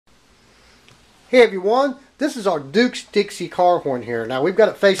Hey everyone, this is our Dixie car horn here. Now we've got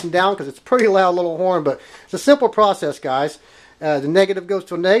it facing down because it's a pretty loud little horn, but it's a simple process, guys. The negative goes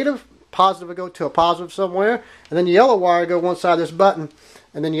to a negative, positive will go to a positive somewhere, and then the yellow wire go one side of this button,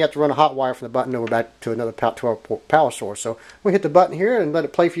 and then you have to run a hot wire from the button over back to another 12-volt power source. So we hit the button here and let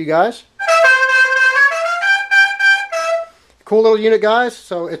it play for you guys. Cool little unit, guys.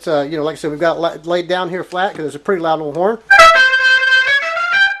 So it's like I said, we've got it laid down here flat because it's a pretty loud little horn.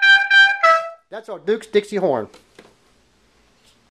 That's our Dixie horn.